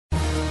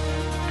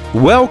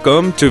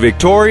Welcome to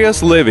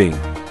Victorious Living.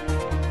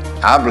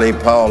 I believe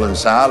Paul and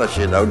Silas,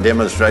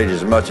 demonstrated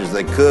as much as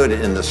they could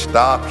in the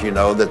stocks,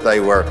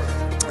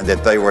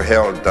 that they were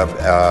held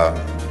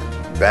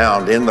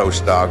bound in those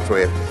stocks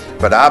with.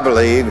 But I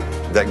believe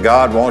that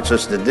God wants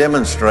us to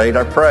demonstrate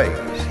our praise.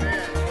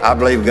 I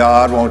believe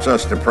God wants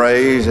us to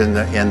praise in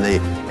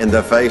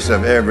the face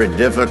of every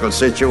difficult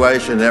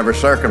situation, every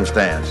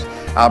circumstance.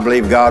 I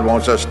believe God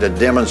wants us to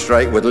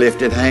demonstrate with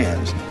lifted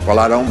hands. Well,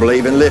 I don't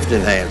believe in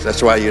lifting hands.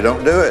 That's why you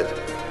don't do it.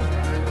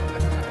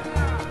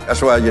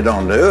 That's why you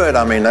don't do it.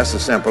 I mean, that's the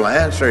simple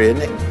answer,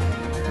 isn't it?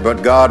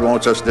 But God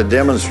wants us to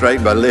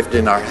demonstrate by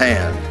lifting our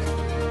hand.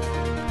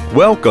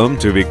 Welcome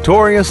to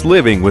Victorious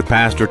Living with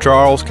Pastor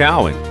Charles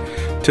Cowan.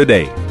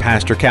 Today,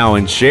 Pastor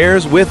Cowan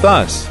shares with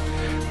us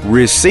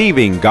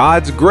receiving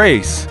God's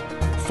grace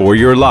for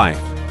your life.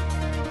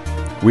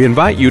 We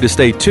invite you to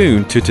stay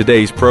tuned to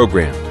today's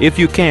program. If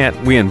you can't,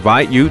 we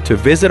invite you to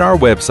visit our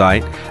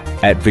website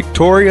at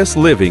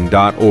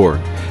victoriousliving.org.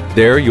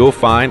 There you'll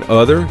find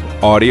other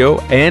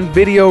audio and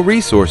video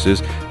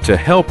resources to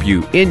help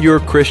you in your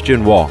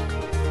Christian walk.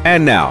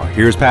 And now,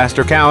 here's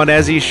Pastor Cowan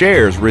as he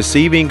shares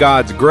receiving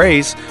God's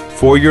grace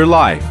for your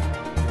life.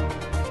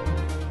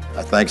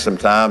 I think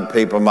sometimes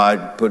people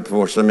might put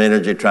forth some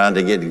energy trying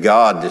to get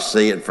God to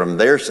see it from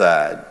their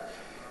side,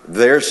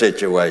 their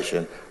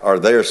situation, or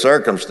their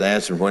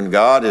circumstance, and when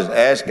God is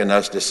asking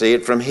us to see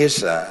it from His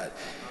side.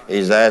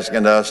 He's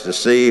asking us to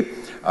see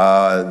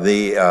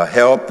the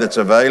help that's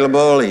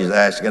available. He's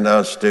asking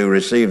us to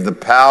receive the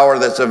power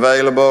that's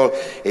available.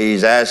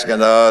 He's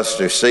asking us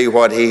to see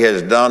what He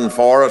has done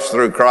for us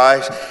through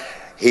Christ.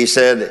 He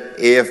said,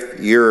 if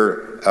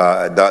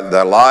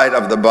the light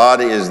of the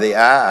body is the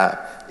eye,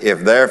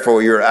 if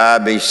therefore your eye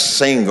be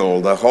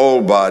single, the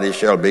whole body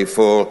shall be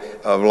full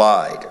of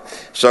light.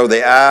 So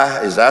the eye,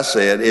 as I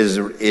said, is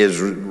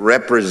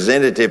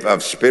representative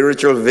of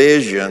spiritual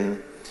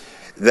vision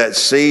that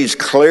sees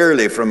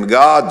clearly from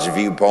God's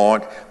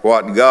viewpoint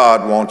what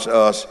God wants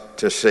us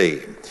to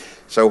see.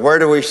 So where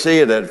do we see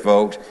it at,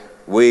 folks?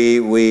 We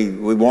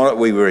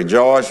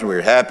rejoice,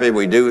 we're happy,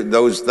 we do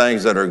those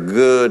things that are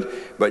good,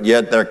 but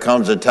yet there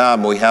comes a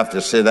time we have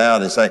to sit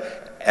down and say,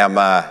 am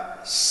I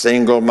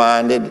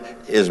single-minded?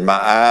 Is my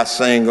eye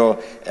single?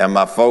 Am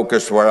I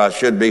focused where I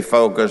should be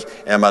focused?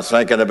 Am I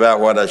thinking about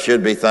what I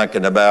should be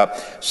thinking about?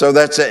 So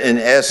that's, in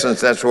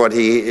essence, that's what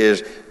he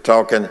is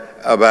talking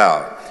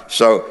about.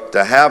 So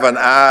to have an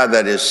eye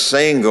that is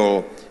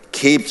single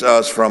keeps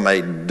us from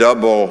a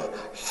double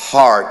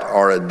heart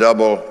or a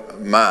double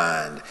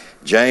mind.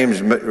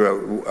 James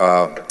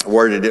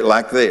worded it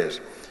like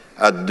this: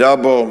 a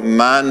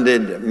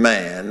double-minded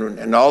man.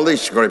 And all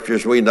these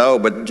scriptures we know,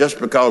 but just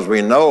because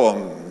we know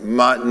them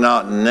might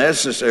not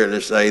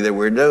necessarily say that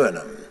we're doing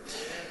them.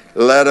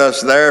 Let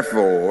us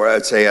therefore,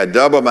 James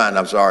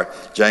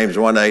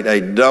 1:8,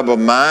 a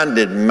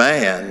double-minded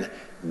man,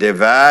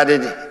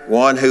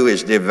 one who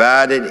is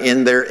divided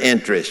in their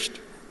interest.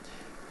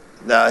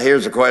 Now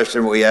here's a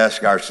question we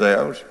ask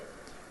ourselves,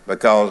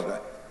 because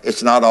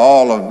it's not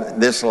all of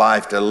this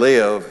life to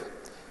live.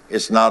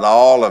 It's not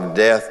all of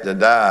death to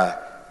die.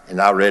 And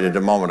I read it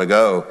a moment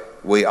ago.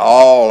 We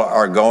all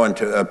are going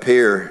to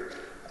appear,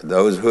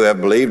 those who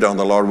have believed on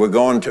the Lord, we're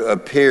going to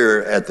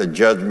appear at the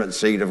judgment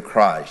seat of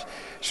Christ.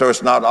 So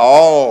it's not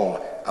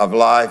all of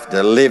life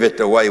to live it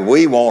the way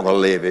we want to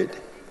live it,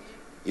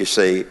 you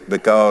see,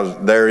 because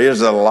there is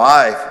a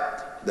life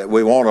that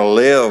we want to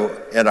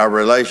live in our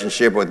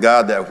relationship with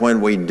God, that when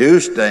we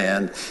do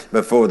stand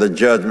before the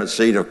judgment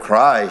seat of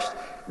Christ,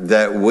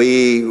 that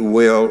we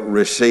will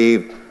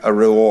receive a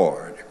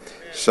reward.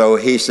 So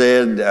he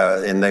said,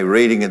 in the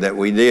reading that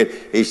we did,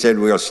 he said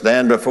we'll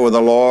stand before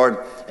the Lord,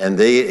 and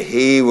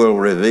He will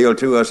reveal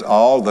to us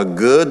all the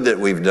good that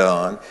we've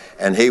done,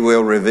 and He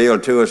will reveal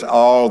to us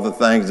all the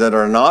things that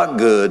are not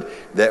good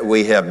that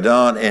we have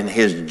done, and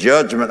His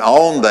judgment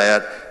on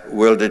that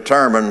will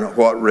determine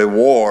what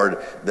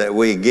reward that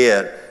we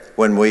get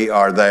when we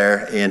are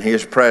there in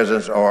His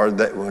presence, or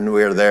that when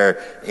we are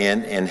there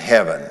in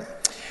heaven.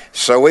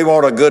 So we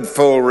want a good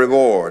full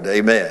reward.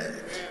 Amen.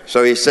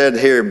 So he said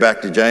here,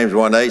 back to James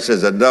 1:8,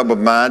 says a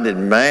double-minded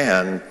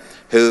man,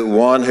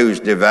 one who's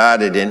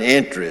divided in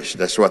interest.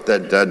 That's what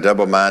that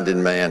double-minded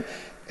man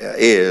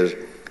is.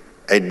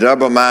 A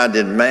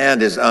double-minded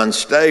man is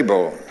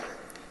unstable.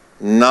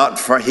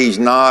 He's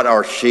not,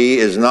 or she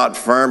is not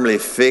firmly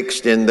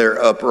fixed in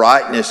their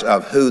uprightness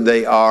of who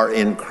they are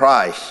in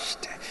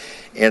Christ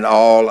in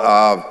all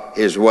of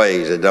his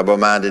ways. A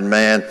double-minded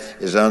man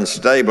is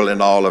unstable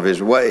in all of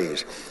his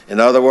ways. In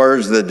other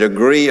words, the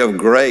degree of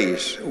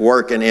grace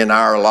working in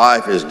our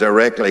life is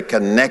directly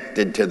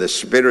connected to the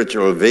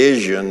spiritual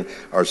vision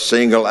or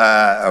single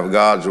eye of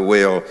God's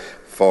will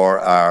for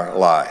our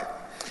life.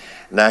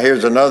 Now,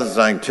 here's another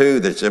thing, too,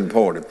 that's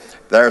important.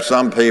 There are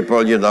some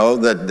people,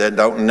 that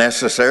don't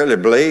necessarily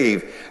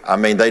believe. I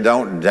mean, they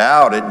don't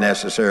doubt it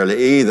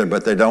necessarily either,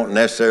 but they don't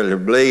necessarily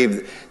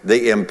believe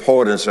the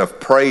importance of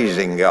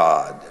praising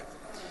God.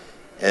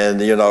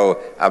 And,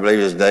 I believe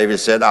as David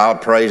said, I'll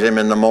praise Him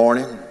in the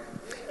morning.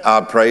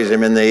 I'll praise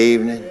Him in the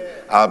evening.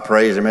 I'll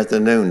praise him at the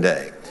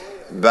noonday.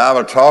 The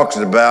Bible talks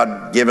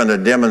about giving a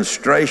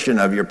demonstration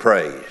of your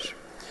praise.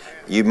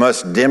 You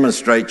must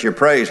demonstrate your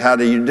praise. How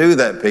do you do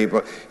that,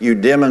 people? You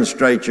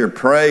demonstrate your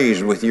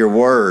praise with your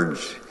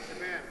words.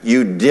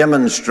 You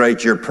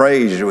demonstrate your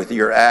praise with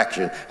your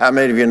action. How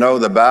many of you know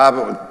the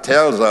Bible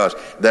tells us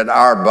that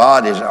our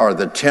bodies are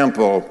the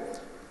temple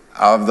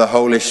of the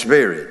Holy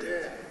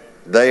Spirit?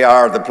 They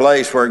are the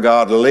place where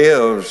God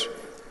lives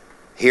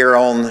here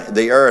on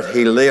the earth.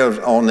 He lives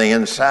on the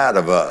inside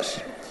of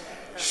us.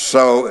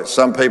 So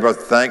some people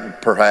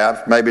think,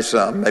 perhaps, maybe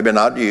some, maybe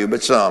not you,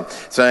 but some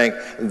think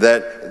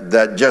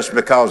that just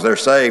because they're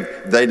saved,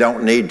 they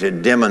don't need to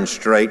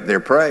demonstrate their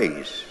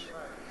praise.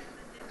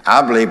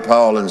 I believe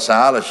Paul and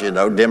Silas,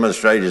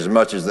 demonstrated as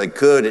much as they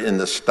could in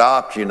the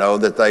stocks,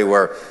 that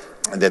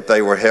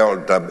they were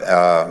held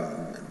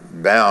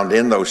bound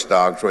in those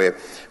stocks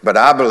with. But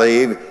I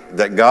believe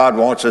that God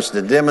wants us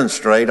to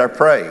demonstrate our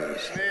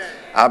praise.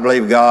 I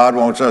believe God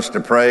wants us to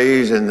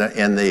praise in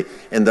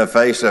the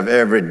face of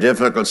every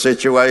difficult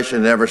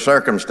situation, every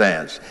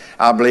circumstance.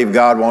 I believe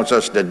God wants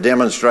us to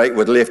demonstrate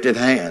with lifted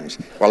hands.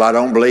 Well, I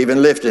don't believe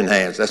in lifting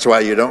hands. That's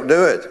why you don't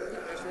do it.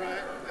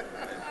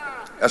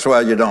 That's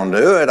why you don't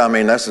do it. I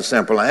mean, that's a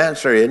simple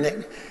answer, isn't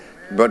it?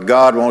 But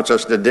God wants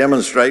us to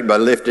demonstrate by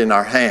lifting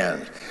our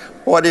hands.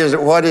 What is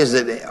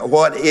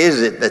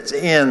it that's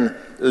in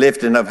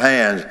lifting of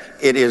hands?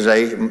 It is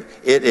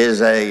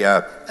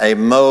a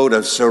mode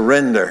of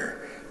surrender,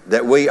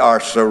 that we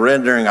are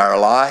surrendering our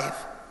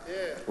life.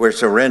 We're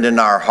surrendering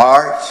our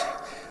hearts.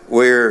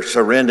 We're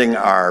surrendering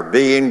our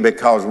being,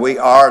 because we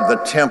are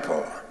the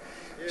temple.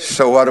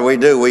 So what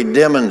do? We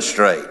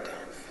demonstrate.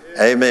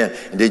 Amen.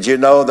 Did you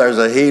know there's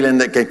a healing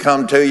that can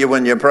come to you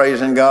when you're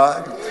praising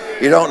God?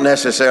 You don't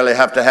necessarily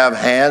have to have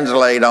hands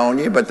laid on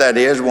you, but that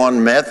is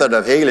one method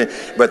of healing.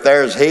 But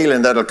there's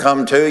healing that'll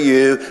come to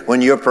you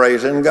when you're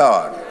praising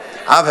God.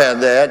 I've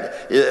had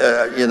that,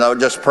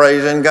 just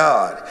praising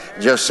God.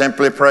 Just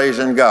simply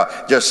praising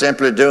God. Just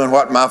simply doing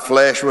what my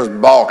flesh was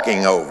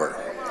balking over.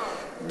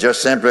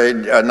 Just simply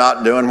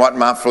not doing what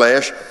my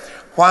flesh.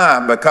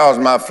 Why? Because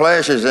my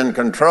flesh is in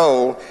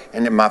control,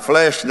 and my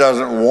flesh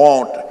doesn't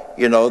want,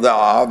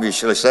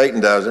 obviously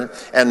Satan doesn't,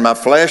 and my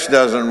flesh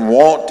doesn't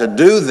want to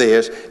do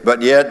this,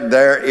 but yet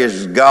there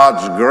is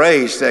God's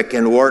grace that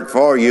can work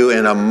for you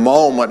in a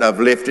moment of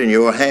lifting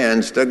your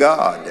hands to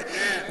God.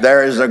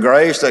 There is a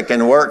grace that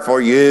can work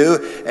for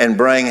you and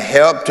bring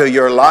help to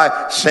your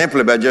life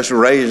simply by just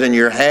raising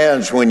your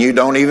hands when you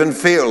don't even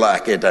feel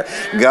like it.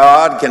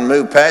 God can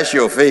move past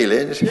your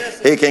feelings.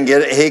 He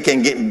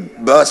can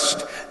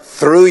bust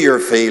through your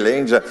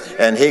feelings,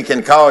 and he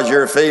can cause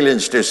your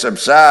feelings to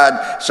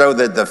subside so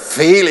that the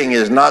feeling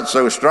is not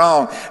so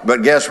strong.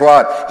 But guess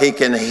what? He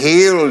can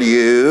heal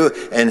you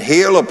and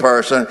heal a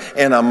person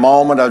in a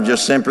moment of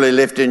just simply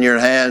lifting your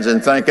hands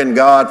and thanking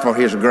God for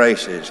his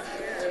graces,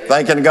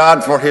 thanking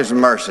God for his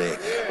mercy.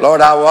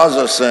 Lord, I was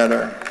a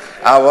sinner.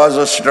 I was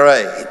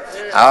astray.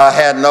 I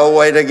had no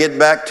way to get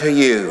back to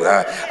you.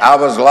 I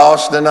was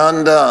lost and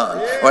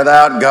undone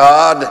without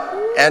God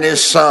and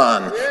his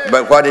son.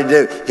 But what did he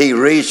do? He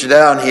reached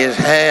down his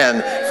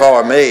hand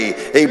for me.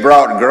 He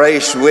brought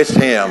grace with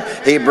him.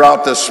 He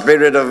brought the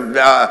Spirit of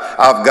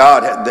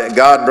God.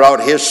 God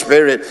brought his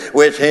Spirit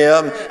with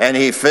him, and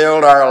he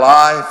filled our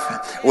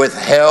life with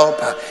help.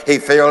 He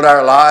filled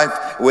our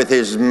life with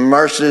his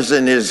mercies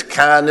and his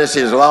kindness,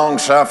 his long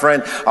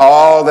suffering,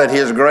 all that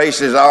his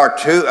graces are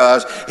to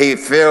us. He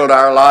filled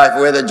our life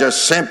with it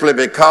just simply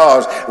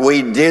because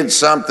we did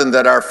something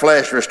that our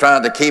flesh was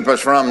trying to keep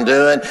us from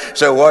doing.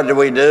 So what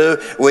do?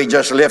 We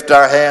just lift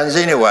our hands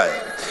anyway.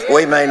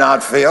 We may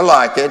not feel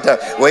like it.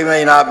 We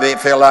may not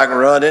feel like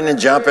running and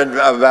jumping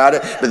about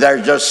it, but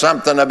there's just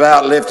something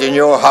about lifting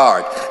your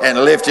heart and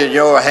lifting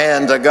your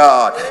hand to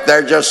God.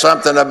 There's just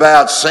something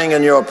about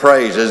singing your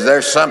praises.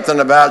 There's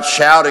something about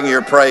shouting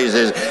your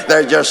praises.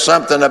 There's just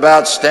something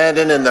about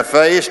standing in the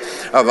face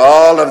of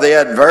all of the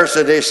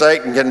adversity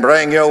Satan can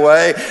bring your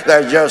way.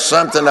 There's just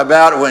something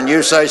about when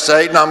you say,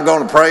 Satan, I'm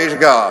going to praise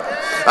God.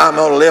 I'm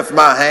going to lift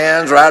my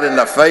hands right in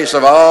the face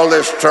of all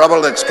this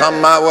trouble that's come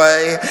my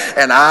way,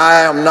 and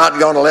I am not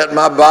going to let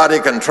my body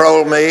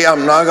control me.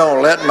 I'm not going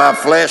to let my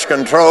flesh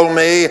control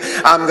me.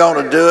 I'm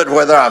going to do it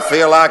whether I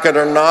feel like it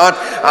or not.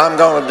 I'm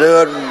going to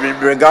do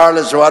it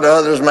regardless of what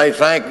others may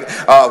think.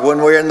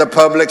 When we're in the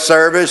public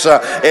service,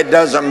 it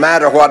doesn't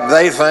matter what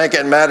they think.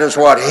 It matters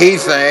what he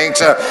thinks,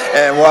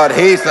 and what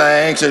he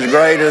thinks is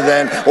greater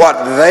than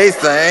what they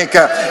think,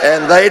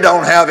 and they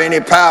don't have any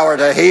power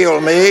to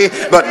heal me,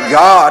 but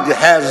God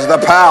has the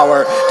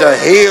power to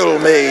heal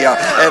me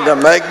and to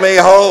make me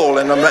whole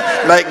and to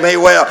make me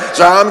well.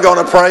 So I'm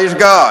going to praise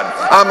God.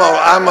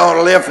 I'm going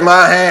to lift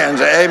my hands.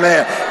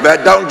 Amen.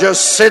 But don't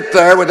just sit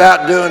there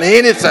without doing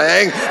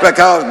anything,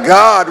 because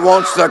God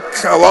wants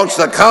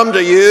to come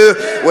to you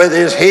with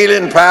his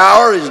healing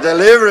power, his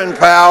delivering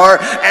power,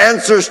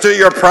 answers to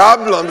your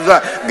problems.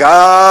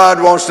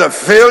 God wants to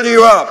fill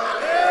you up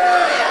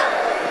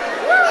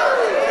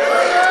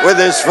with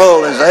his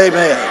fullness.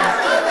 Amen.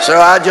 So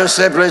we just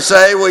simply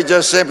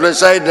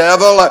say,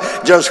 devil,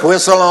 just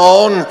whistle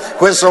on,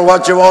 whistle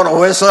what you want to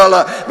whistle,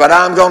 but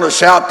I'm going to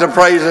shout the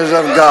praises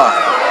of God.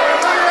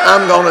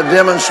 I'm going to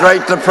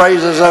demonstrate the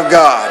praises of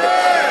God.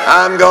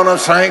 I'm going to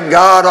thank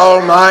God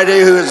Almighty,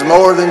 who is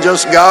more than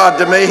just God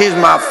to me. He's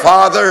my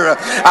Father.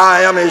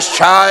 I am His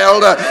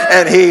child,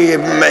 and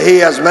He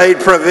has made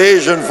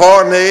provision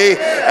for me,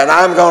 and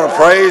I'm going to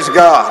praise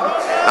God.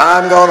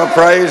 I'm going to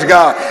praise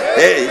God.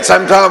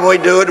 Sometimes we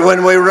do it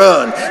when we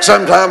run.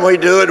 Sometimes we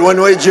do it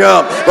when we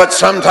jump. But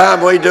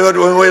sometimes we do it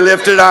when we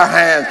lifted our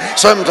hands.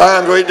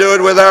 Sometimes we do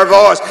it with our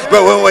voice.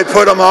 But when we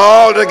put them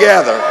all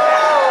together,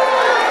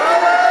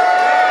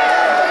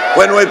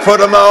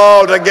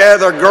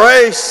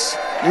 grace,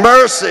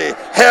 mercy,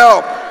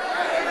 help.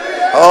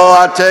 Oh,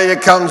 I tell you,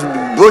 it comes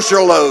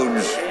bushel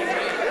loads.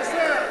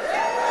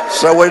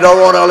 So we don't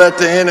want to let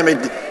the enemy,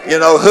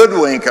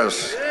 hoodwink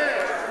us.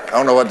 I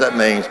don't know what that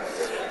means.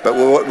 But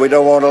we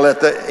don't want to let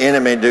the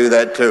enemy do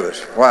that to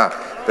us. Why?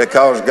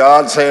 Because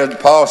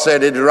Paul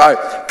said it right,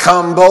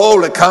 come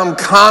boldly, come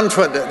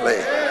confidently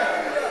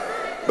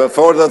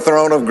before the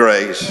throne of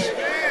grace,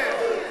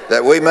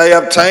 that we may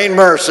obtain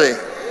mercy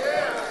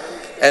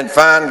and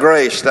find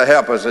grace to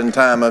help us in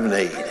time of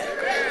need.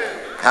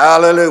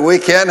 Hallelujah. We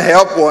can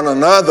help one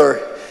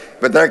another,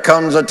 but there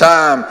comes a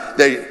time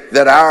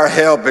that our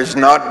help is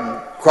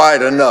not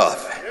quite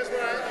enough,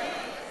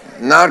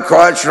 not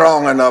quite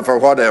strong enough or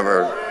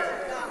whatever.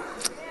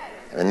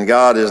 And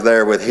God is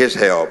there with His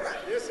help.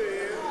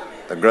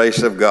 The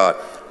grace of God.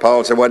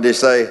 Paul said, what did he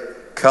say?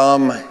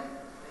 Come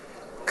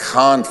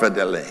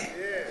confidently.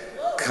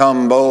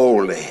 Come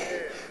boldly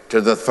to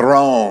the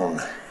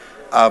throne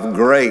of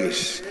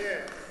grace,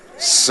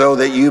 so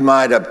that you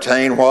might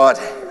obtain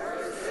what?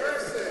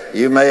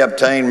 You may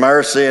obtain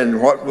mercy, and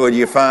what will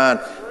you find?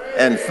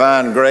 And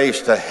find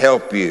grace to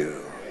help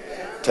you.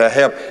 To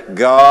help.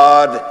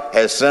 God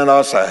has sent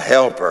us a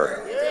helper.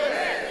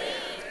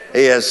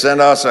 He has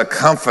sent us a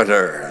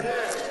comforter,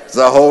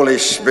 the Holy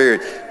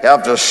Spirit. You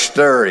have to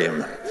stir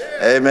him.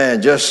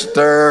 Amen. Just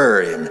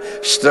stir him.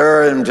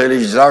 Stir him till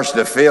he starts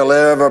to feel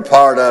every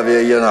part of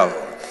you,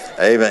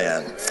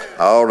 Amen.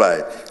 All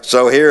right.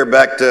 So here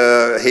back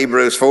to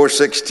Hebrews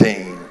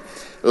 4:16.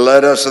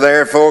 Let us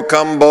therefore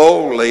come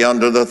boldly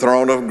under the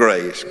throne of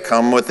grace.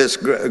 Come with this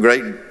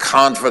great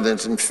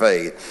confidence and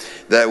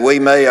faith, that we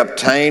may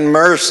obtain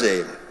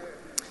mercy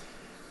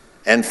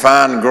and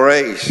find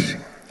grace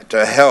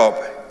to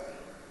help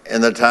in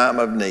the time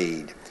of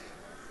need.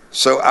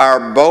 So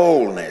our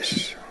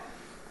boldness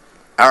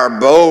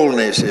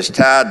is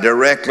tied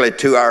directly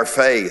to our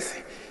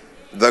faith.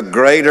 The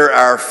greater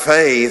our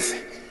faith,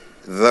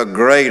 the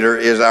greater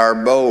is our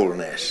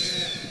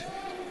boldness.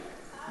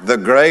 The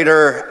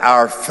greater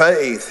our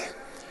faith,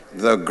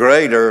 the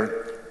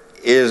greater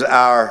is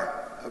our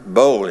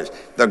boldness.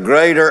 The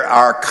greater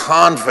our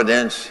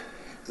confidence,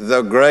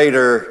 the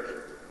greater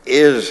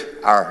is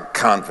our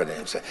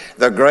confidence.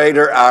 The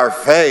greater our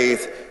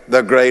faith,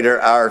 the greater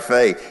our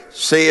faith.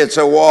 See, it's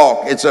a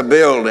walk, it's a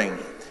building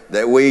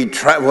that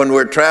when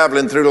we're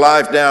traveling through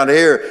life down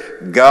here,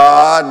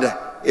 God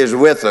is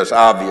with us,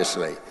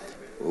 obviously.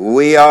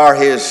 We are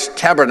His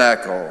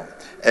tabernacle.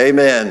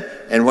 Amen.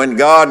 And when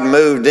God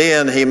moved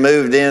in, He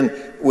moved in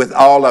with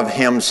all of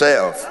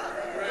Himself.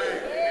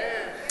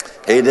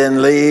 He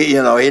didn't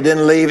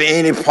leave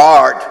any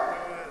part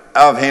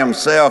of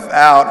Himself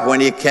out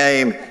when He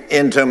came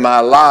into my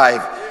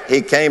life.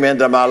 He came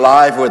into my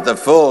life with the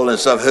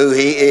fullness of who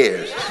He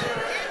is.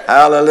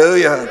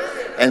 Hallelujah.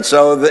 And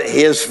so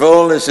His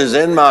fullness is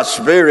in my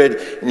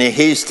spirit, and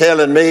He's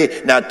telling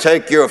me, now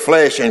take your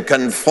flesh and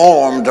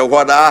conform to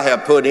what I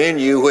have put in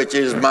you, which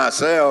is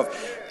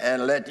myself,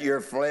 and let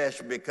your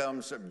flesh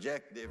become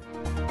subjective.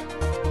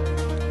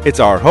 It's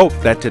our hope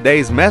that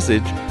today's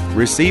message,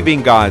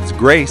 Receiving God's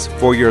Grace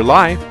for Your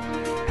Life,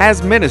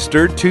 has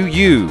ministered to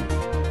you.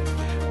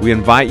 We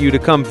invite you to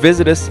come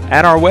visit us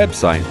at our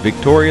website,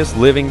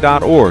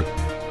 victoriousliving.org.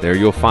 There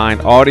you'll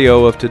find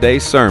audio of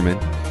today's sermon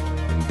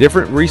and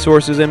different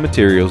resources and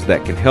materials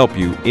that can help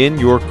you in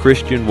your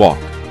Christian walk.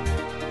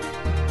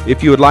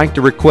 If you would like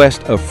to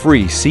request a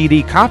free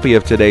CD copy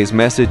of today's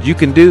message, you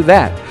can do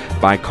that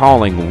by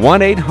calling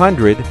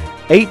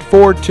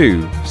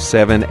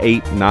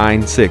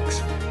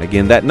 1-800-842-7896.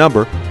 Again, that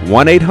number,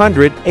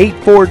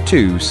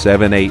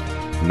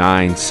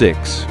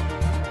 1-800-842-7896.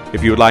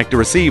 If you would like to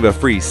receive a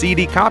free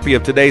CD copy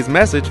of today's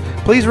message,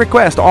 please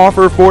request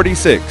offer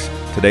 46.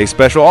 Today's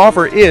special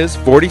offer is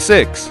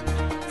 46.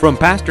 From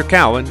Pastor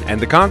Cowan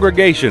and the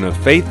congregation of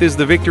Faith is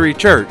the Victory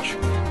Church,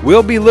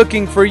 we'll be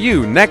looking for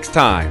you next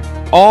time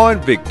on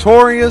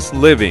Victorious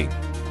Living.